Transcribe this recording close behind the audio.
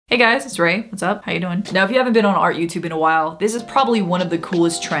Hey guys, it's Ray. What's up? How you doing? Now, if you haven't been on art YouTube in a while, this is probably one of the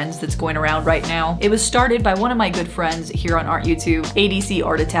coolest trends that's going around right now. It was started by one of my good friends here on art YouTube, ADC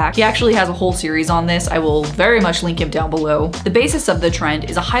Art Attack. He actually has a whole series on this. I will very much link him down below. The basis of the trend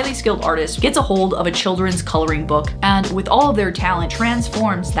is a highly skilled artist gets a hold of a children's coloring book and with all of their talent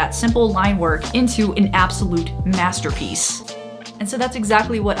transforms that simple line work into an absolute masterpiece. And so that's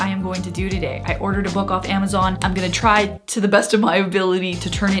exactly what I am going to do today. I ordered a book off Amazon. I'm gonna try to the best of my ability to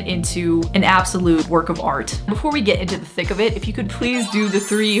turn it into an absolute work of art. Before we get into the thick of it, if you could please do the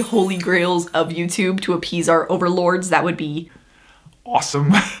 3 holy grails of YouTube to appease our overlords, that would be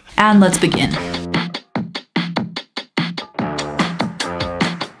awesome. And let's begin.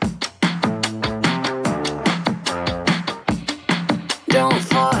 Don't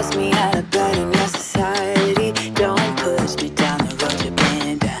force me out of bed in your society. Don't push me down the road you've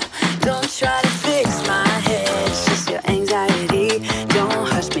been down. Don't try to fix my head, it's just your anxiety. Don't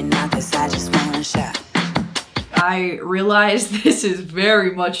hush me now, cause I just wanna shout. I realize this is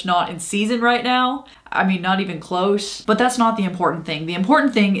very much not in season right now. I mean, not even close, but that's not the important thing. The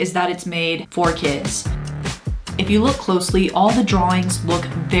important thing is that it's made for kids. If you look closely, all the drawings look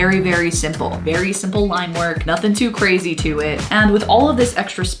very, very simple. Very simple line work, nothing too crazy to it. And with all of this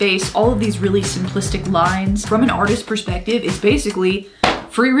extra space, all of these really simplistic lines, from an artist's perspective, it's basically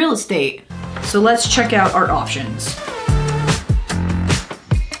free real estate. So let's check out our options.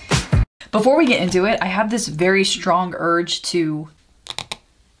 Before we get into it, I have this very strong urge to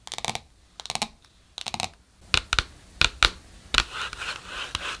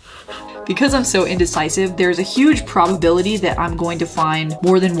because I'm so indecisive, there's a huge probability that I'm going to find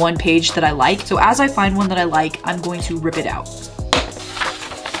more than one page that I like. So as I find one that I like, I'm going to rip it out.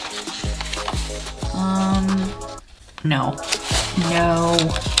 No. No.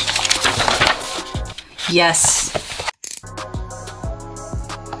 Yes.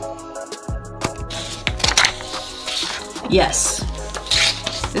 Yes.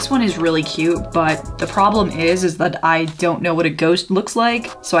 This one is really cute, but the problem is that I don't know what a ghost looks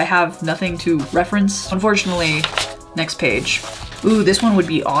like, so I have nothing to reference. Unfortunately, next page. Ooh, this one would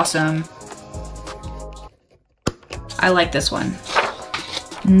be awesome. I like this one.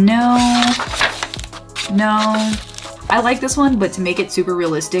 No. No. I like this one, but to make it super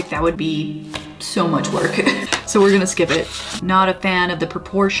realistic, that would be so much work. So we're gonna skip it. Not a fan of the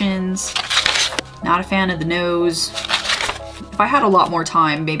proportions. Not a fan of the nose. If I had a lot more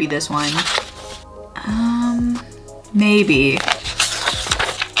time, maybe this one. Maybe.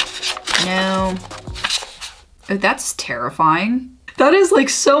 No. Oh, that's terrifying. That is like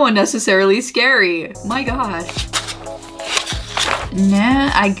so unnecessarily scary. My God. Nah,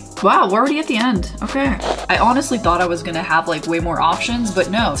 wow, we're already at the end. Okay. I honestly thought I was gonna have like way more options, but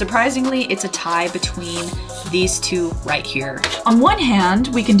no. Surprisingly, it's a tie between these two right here. On one hand,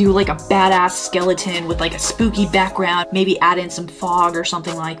 we can do like a badass skeleton with like a spooky background, maybe add in some fog or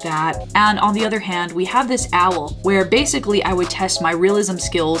something like that. And on the other hand, we have this owl where basically I would test my realism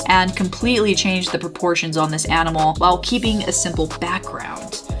skills and completely change the proportions on this animal while keeping a simple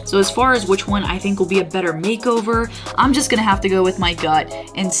background. So as far as which one I think will be a better makeover, I'm just gonna have to go with my gut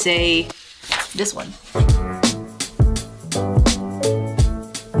and say this one.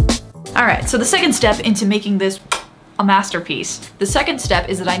 All right, so the second step into making this a masterpiece. The second step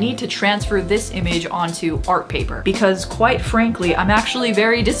is that I need to transfer this image onto art paper because quite frankly, I'm actually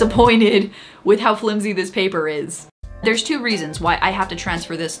very disappointed with how flimsy this paper is. There's 2 reasons why I have to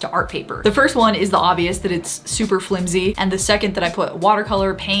transfer this to art paper. The first one is the obvious, that it's super flimsy, and the second that I put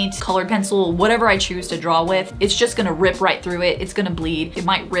watercolor, paint, colored pencil, whatever I choose to draw with, it's just gonna rip right through it. It's gonna bleed. It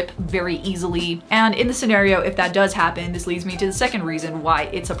might rip very easily. And in the scenario, if that does happen, this leads me to the second reason why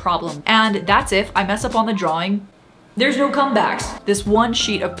it's a problem. And that's if I mess up on the drawing, there's no comebacks. This one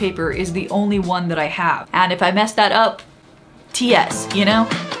sheet of paper is the only one that I have. And if I mess that up, TS, you know?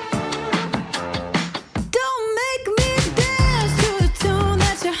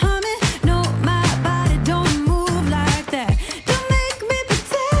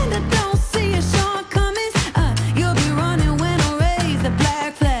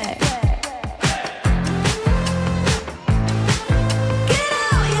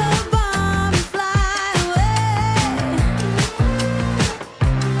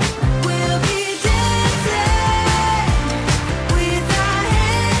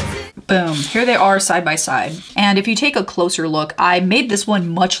 Boom, here they are side by side. And if you take a closer look, I made this one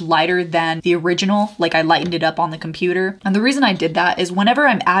much lighter than the original, like I lightened it up on the computer. And the reason I did that is whenever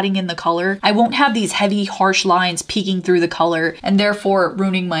I'm adding in the color, I won't have these heavy, harsh lines peeking through the color and therefore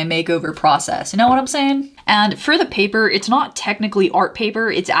ruining my makeover process. You know what I'm saying? And for the paper, it's not technically art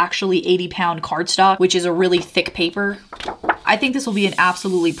paper, it's actually 80-pound cardstock, which is a really thick paper. I think this will be an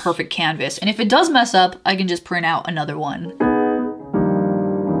absolutely perfect canvas. And if it does mess up, I can just print out another one.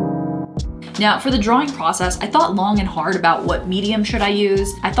 Now, for the drawing process, I thought long and hard about what medium should I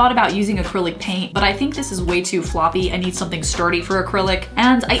use. I thought about using acrylic paint, but I think this is way too floppy. I need something sturdy for acrylic.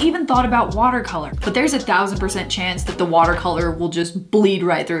 And I even thought about watercolor, but there's a 1000% chance that the watercolor will just bleed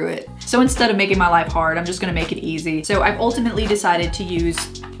right through it. So instead of making my life hard, I'm just gonna make it easy. So I've ultimately decided to use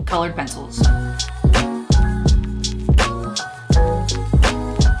colored pencils.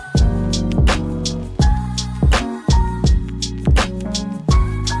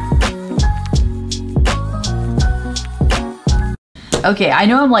 Okay, I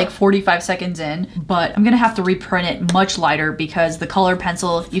know I'm like 45 seconds in, but I'm gonna have to reprint it much lighter because the colored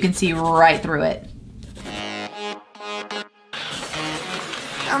pencil, you can see right through it.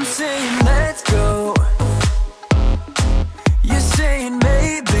 I'm saying let's go. You're saying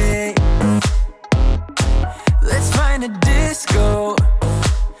maybe. Let's find a disco.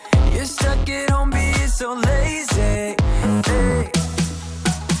 You're stuck at home being so lazy. Hey.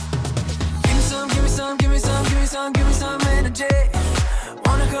 Give me some, give me some, give me some, give me some, give me some energy.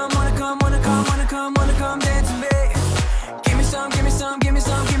 Wanna come dance with me. Give me some, give me some, give me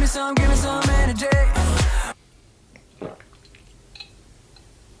some, give me some, give me some energy.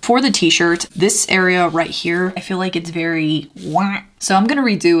 For the t-shirt, this area right here, I feel like it's very wah. So I'm gonna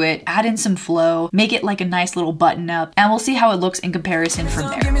redo it, add in some flow, make it like a nice little button up, and we'll see how it looks in comparison from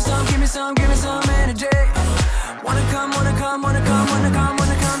there. Give me some, give me some, give me some energy. Wanna come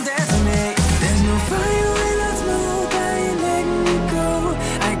dance with me. There's no fire when I smoke, I ain't letting you go.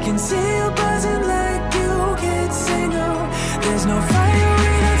 I can see you buzzing like you can't say no. There's no fire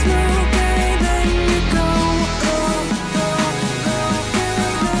when I smoke, I ain't letting you go.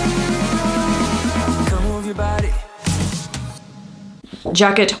 Come move your body.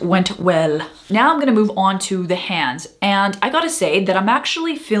 Jacket went well. Now I'm gonna move on to the hands, and I gotta say that I'm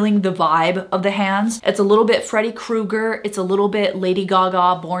actually feeling the vibe of the hands. It's a little bit Freddy Krueger, it's a little bit Lady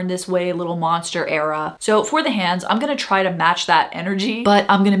Gaga, Born This Way, Little Monster era. So for the hands, I'm gonna try to match that energy, but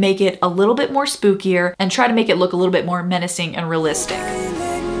I'm gonna make it a little bit more spookier and try to make it look a little bit more menacing and realistic.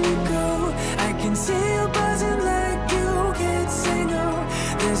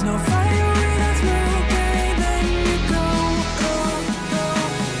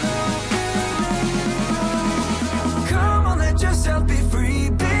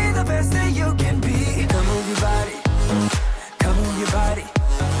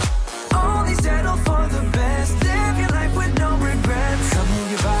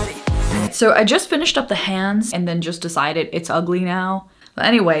 So I just finished up the hands and then just decided it's ugly now. But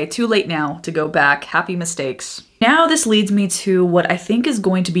anyway, too late now to go back. Happy mistakes. Now this leads me to what I think is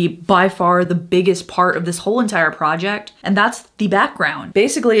going to be by far the biggest part of this whole entire project, and that's the background.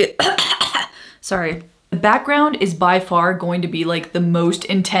 Basically, sorry. The background is by far going to be like the most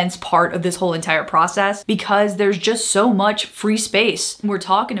intense part of this whole entire process because there's just so much free space. We're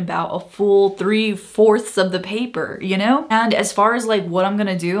talking about a full 3/4 of the paper, you know? And as far as like what I'm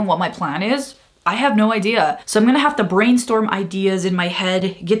gonna do and what my plan is, I have no idea. So I'm gonna have to brainstorm ideas in my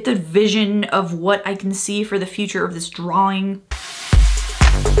head, get the vision of what I can see for the future of this drawing.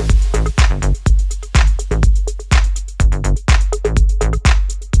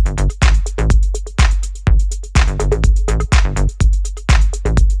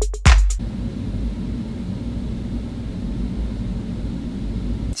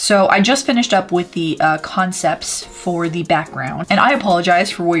 So I just finished up with the concepts for the background, and I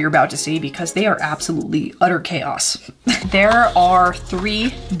apologize for what you're about to see because they are absolutely utter chaos. There are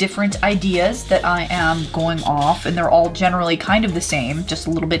 3 different ideas that I am going off, and they're all generally kind of the same, just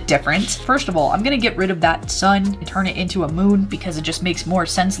a little bit different. First of all, I'm gonna get rid of that sun and turn it into a moon because it just makes more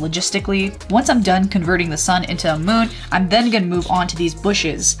sense logistically. Once I'm done converting the sun into a moon, I'm then gonna move on to these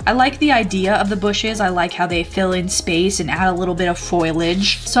bushes. I like the idea of the bushes. I like how they fill in space and add a little bit of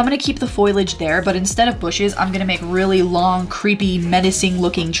foliage. So I'm gonna keep the foliage there, but instead of bushes, I'm gonna make really long, creepy, menacing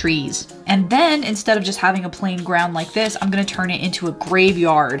looking trees. And then instead of just having a plain ground like this, I'm gonna turn it into a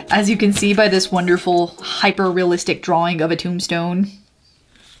graveyard. As you can see by this wonderful, hyper-realistic drawing of a tombstone.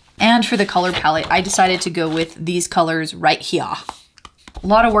 And for the color palette, I decided to go with these colors right here. A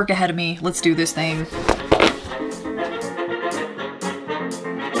lot of work ahead of me. Let's do this thing.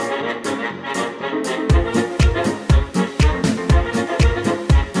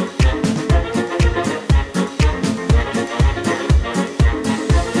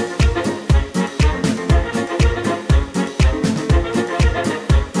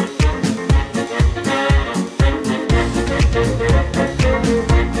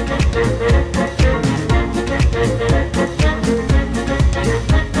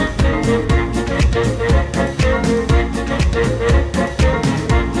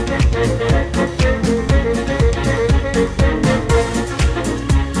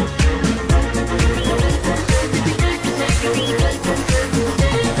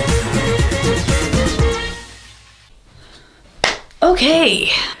 Okay,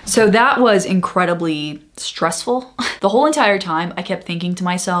 so that was incredibly stressful. The whole entire time I kept thinking to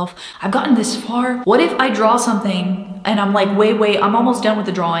myself, I've gotten this far. What if I draw something and I'm like, wait, I'm almost done with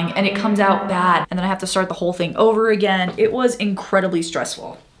the drawing and it comes out bad and then I have to start the whole thing over again. It was incredibly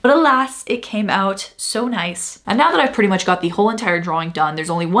stressful. But alas, it came out so nice. And now that I've pretty much got the whole entire drawing done, there's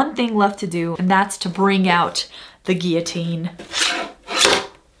only one thing left to do, and that's to bring out the guillotine.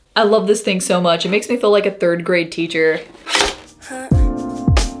 I love this thing so much. It makes me feel like a 3rd grade teacher.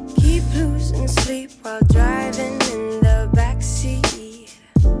 Keep losing sleep while driving in the backseat.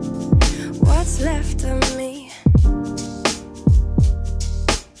 What's left of me?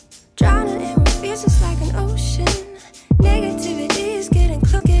 Drowning in what feels just like an ocean. Negativity is getting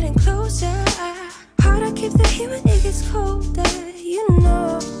closer. Hard to keep the heat when it gets colder. You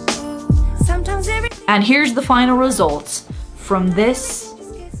know, sometimes and here's the final results from this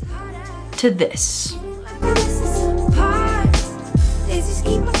to this.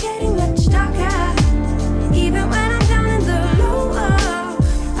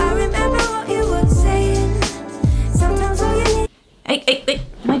 Hey,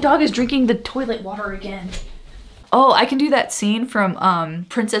 my dog is drinking the toilet water again. Oh, I can do that scene from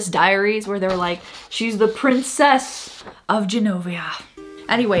Princess Diaries where they're like, she's the princess of Genovia.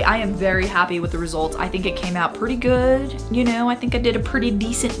 Anyway, I am very happy with the results. I think it came out pretty good. You know, I think I did a pretty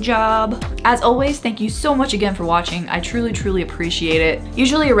decent job. As always, thank you so much again for watching. I truly appreciate it.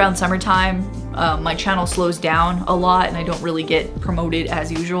 Usually around summertime, my channel slows down a lot and I don't really get promoted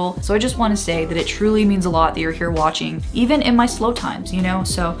as usual. So I just want to say that it truly means a lot that you're here watching, even in my slow times, you know?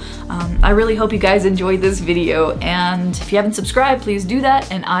 So I really hope you guys enjoyed this video, and if you haven't subscribed, please do that,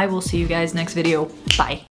 and I will see you guys next video. Bye.